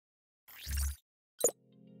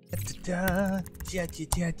Hi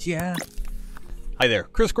there,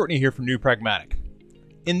 Chris Courtney here from New Pragmatic.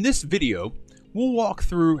 In this video, we'll walk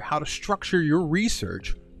through how to structure your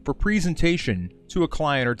research for presentation to a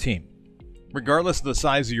client or team. Regardless of the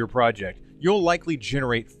size of your project, you'll likely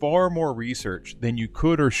generate far more research than you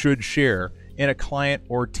could or should share in a client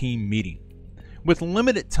or team meeting. With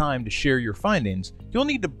limited time to share your findings, you'll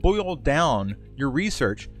need to boil down your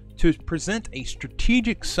research to present a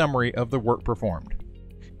strategic summary of the work performed.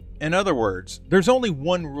 In other words, there's only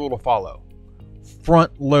one rule to follow: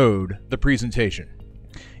 front load the presentation.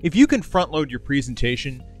 If you can front load your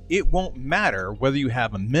presentation, it won't matter whether you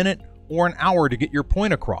have a minute or an hour to get your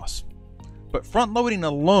point across. But front loading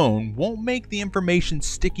alone won't make the information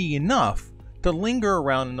sticky enough to linger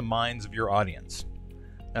around in the minds of your audience.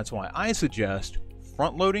 That's why I suggest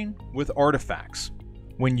front loading with artifacts.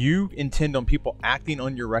 When you intend on people acting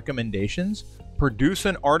on your recommendations, produce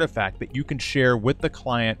an artifact that you can share with the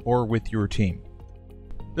client or with your team.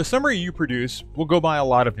 The summary you produce will go by a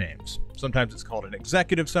lot of names. Sometimes it's called an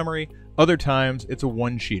executive summary, other times it's a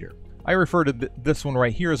one-sheeter. I refer to this one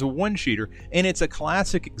right here as a one-sheeter, and it's a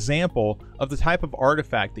classic example of the type of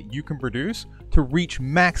artifact that you can produce to reach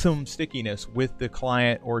maximum stickiness with the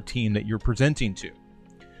client or team that you're presenting to.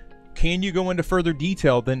 Can you go into further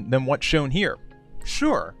detail than what's shown here?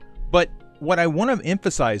 Sure, but what I want to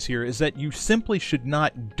emphasize here is that you simply should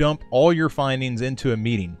not dump all your findings into a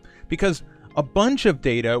meeting, because a bunch of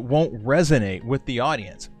data won't resonate with the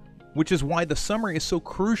audience, which is why the summary is so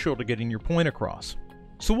crucial to getting your point across.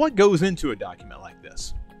 So what goes into a document like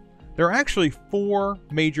this? There are actually 4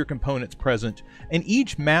 major components present, and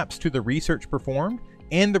each maps to the research performed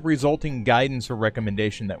and the resulting guidance or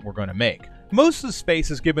recommendation that we're going to make. Most of the space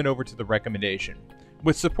is given over to the recommendation,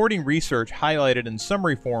 with supporting research highlighted in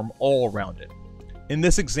summary form all around it. In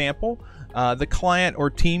this example, the client or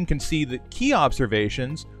team can see that key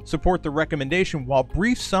observations support the recommendation, while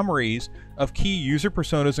brief summaries of key user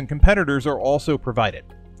personas and competitors are also provided.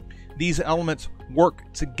 These elements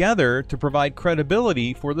work together to provide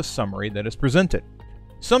credibility for the summary that is presented.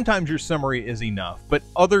 Sometimes your summary is enough, but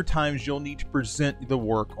other times you'll need to present the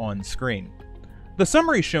work on screen. The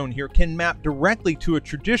summary shown here can map directly to a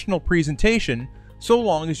traditional presentation so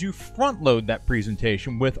long as you front load that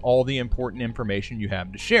presentation with all the important information you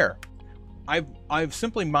have to share. I've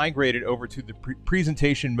simply migrated over to the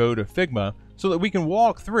presentation mode of Figma so that we can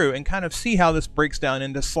walk through and kind of see how this breaks down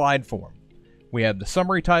into slide form. We have the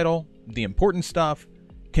summary title, the important stuff,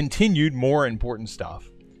 continued more important stuff,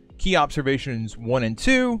 key observations 1 and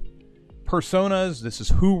 2, personas, this is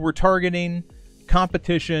who we're targeting,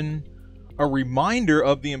 competition, a reminder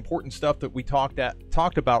of the important stuff that we talked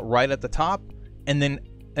about right at the top, and then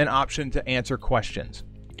an option to answer questions.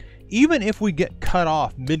 Even if we get cut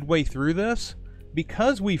off midway through this,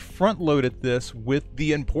 because we front loaded this with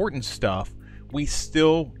the important stuff, we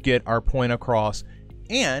still get our point across.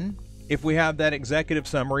 And if we have that executive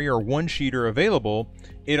summary or one-sheeter available,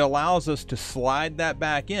 it allows us to slide that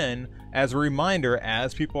back in as a reminder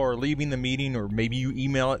as people are leaving the meeting, or maybe you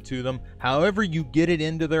email it to them. However you get it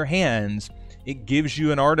into their hands, it gives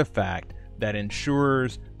you an artifact that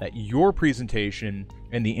ensures that your presentation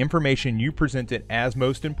and the information you presented as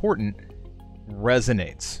most important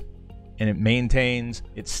resonates, and it maintains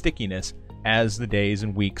its stickiness as the days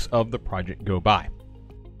and weeks of the project go by.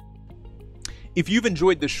 If you've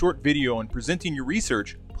enjoyed this short video on presenting your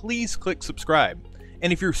research, please click subscribe.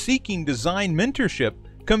 And if you're seeking design mentorship,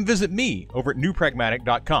 come visit me over at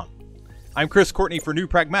newpragmatic.com. I'm Chris Courtney for New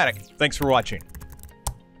Pragmatic. Thanks for watching.